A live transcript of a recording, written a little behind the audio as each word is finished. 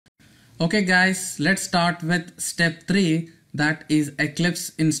Okay guys, let's start with step 3, that is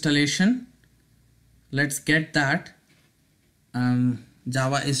Eclipse installation. Let's get that.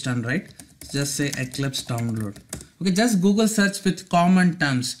 Java is done, right? Just say Eclipse download. Okay, just Google search with common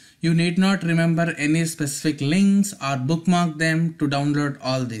terms. You need not remember any specific links or bookmark them to download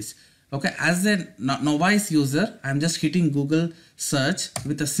all this. Okay, as a novice user, I'm just hitting Google search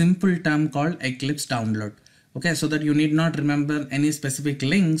with a simple term called Eclipse download. Okay, so that you need not remember any specific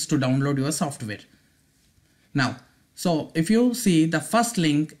links to download your software. Now, so if you see, the first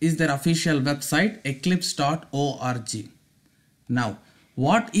link is their official website, eclipse.org. Now,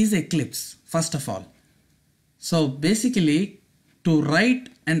 what is Eclipse? First of all, so basically to write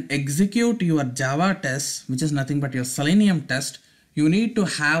and execute your Java test, which is nothing but your Selenium test, you need to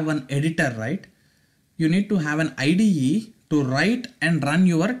have an editor, right? You need to have an IDE to write and run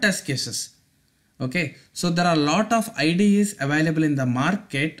your test cases. Okay, so there are a lot of IDEs available in the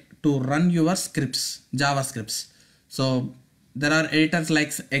market to run your scripts, Java scripts. So there are editors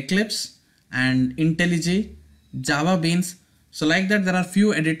like Eclipse and IntelliJ, Java Beans. So like that, there are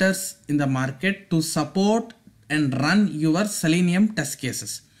few editors in the market to support and run your Selenium test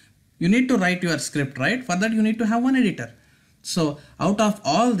cases. You need to write your script, right? For that you need to have one editor. So out of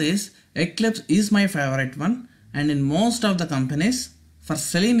all this, Eclipse is my favorite one, and in most of the companies for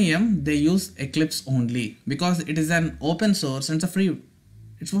Selenium they use Eclipse only because it is an open source and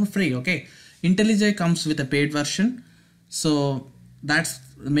it's for free. Okay, IntelliJ comes with a paid version, so that's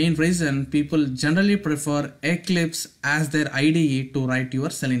the main reason people generally prefer Eclipse as their IDE to write your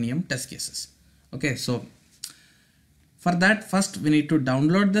Selenium test cases. Okay, so for that, first we need to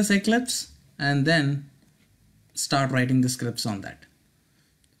download this Eclipse and then start writing the scripts on that.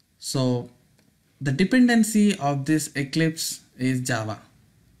 So the dependency of this Eclipse is Java.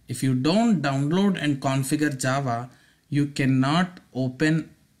 If you don't download and configure Java, you cannot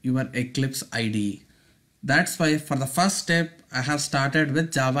open your Eclipse IDE. That's why for the first step, I have started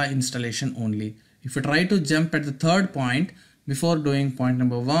with Java installation only. If you try to jump at the third point before doing point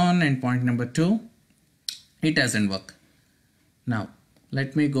number 1 and point number 2, it doesn't work. Now,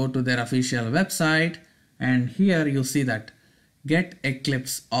 let me go to their official website, and here you see that get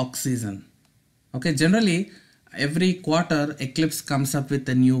Eclipse off-season. Okay, generally every quarter Eclipse comes up with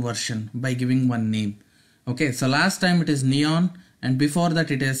a new version by giving one name. Okay, so last time it is Neon, and before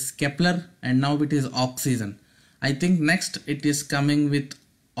that it is Kepler, and now it is off-season. I think next it is coming with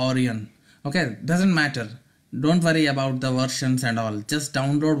Orion. Okay, doesn't matter. Don't worry about the versions and all. Just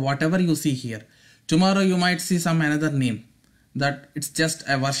download whatever you see here. Tomorrow you might see some another name. That it's just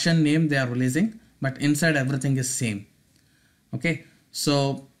a version name they are releasing, but inside everything is same. Okay,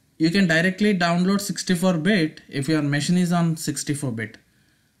 so you can directly download 64-bit if your machine is on 64-bit.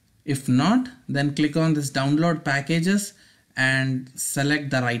 If not, then click on this download packages and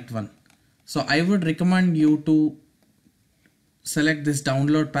select the right one. So I would recommend you to select this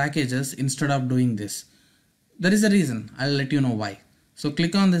download packages instead of doing this. There is a reason, I'll let you know why. So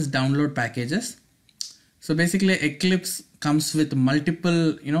click on this download packages. So basically Eclipse comes with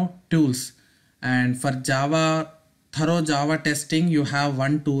multiple tools, and for thorough Java testing you have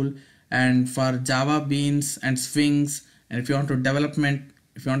one tool, and for Java Beans and Swings, and if you want to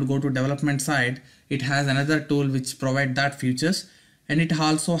go to development side, it has another tool which provide that features, and it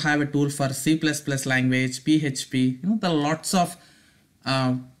also have a tool for C++ language, PHP. There are lots of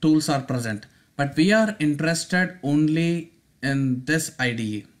tools are present, but we are interested only in this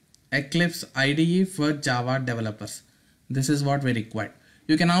IDE, Eclipse IDE for Java developers. This is what we require.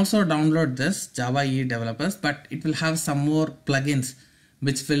 You can also download this JavaEE developers, but it will have some more plugins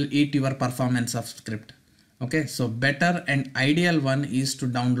which will eat your performance of script. Okay, so better and ideal one is to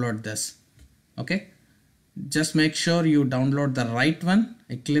download this. Okay, just make sure you download the right one,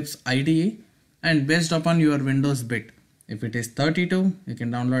 Eclipse IDE, and based upon your Windows bit. If it is 32, you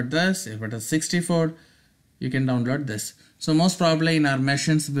can download this. If it is 64, you can download this. So most probably in our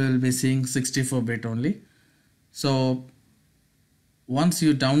machines we will be seeing 64-bit only. So once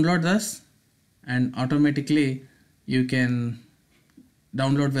you download this, and automatically you can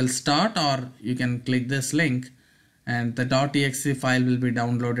download will start, or you can click this link and the .exe file will be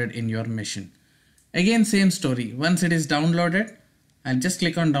downloaded in your machine. Again, same story. Once it is downloaded, I'll just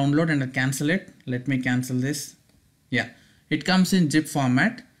click on download and I'll cancel it. Let me cancel this. Yeah, it comes in zip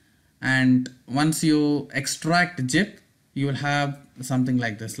format, and once you extract zip, you will have something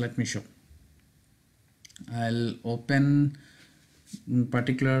like this. Let me show. I'll open in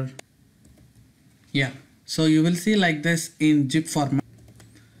particular. Yeah, so you will see like this in zip format.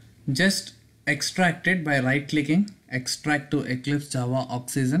 Just extract it by right clicking, extract to Eclipse Java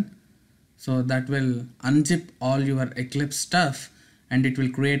off-season. So that will unzip all your Eclipse stuff, and it will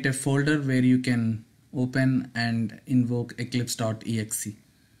create a folder where you can open and invoke eclipse.exe.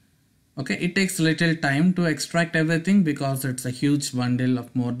 Okay, it takes little time to extract everything because it's a huge bundle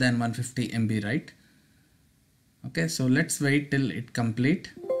of more than 150 MB, right? Okay, so let's wait till it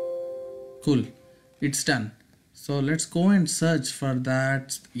complete. Cool, it's done. So let's go and search for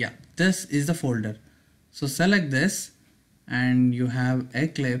that. Yeah, this is the folder. So select this and you have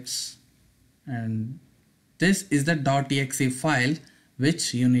Eclipse, and this is the .exe file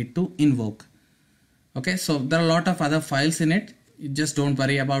which you need to invoke. Okay, so there are a lot of other files in it, you just don't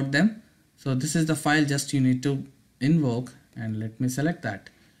worry about them. So this is the file just you need to invoke, and let me select that.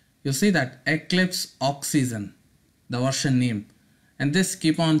 You see that Eclipse Oxygen, the version name, and this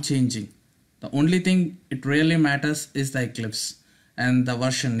keep on changing. The only thing it really matters is the Eclipse and the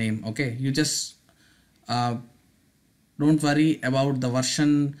version name. Okay, you just don't worry about the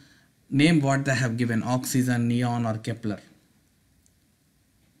version name what they have given, Oxygen, Neon or Kepler.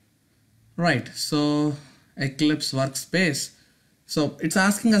 Right, so Eclipse workspace. So it's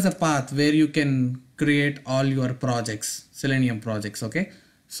asking us a path where you can create all your projects, Selenium projects. Okay,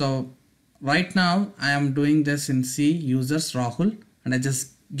 so right now I am doing this in C users Rahul, and I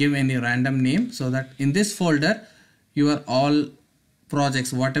just give any random name so that in this folder your all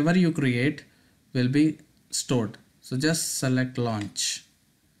projects, whatever you create, will be stored. So just select launch,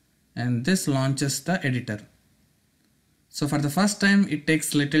 and this launches the editor. So for the first time it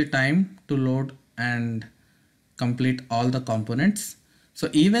takes little time to load and complete all the components. So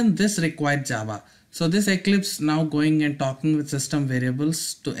even this required Java. So this Eclipse now going and talking with system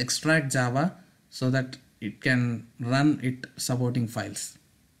variables to extract Java so that it can run it supporting files.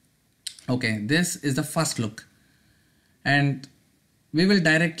 Okay, this is the first look, and we will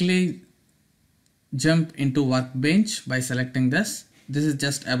directly jump into Workbench by selecting this. This is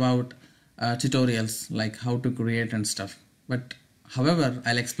just about tutorials like how to create and stuff, but however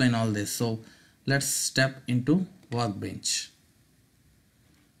I'll explain all this. So let's step into Workbench.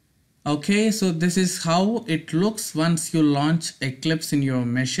 Okay, so this is how it looks once you launch Eclipse in your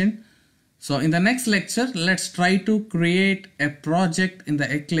machine. So in the next lecture, let's try to create a project in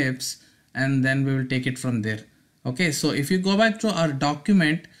the Eclipse, and then we will take it from there. Okay, so if you go back to our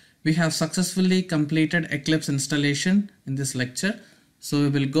document, we have successfully completed Eclipse installation in this lecture. So we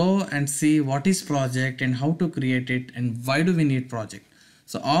will go and see what is project and how to create it and why do we need project.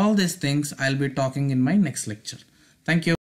 So all these things I'll be talking in my next lecture. Thank you.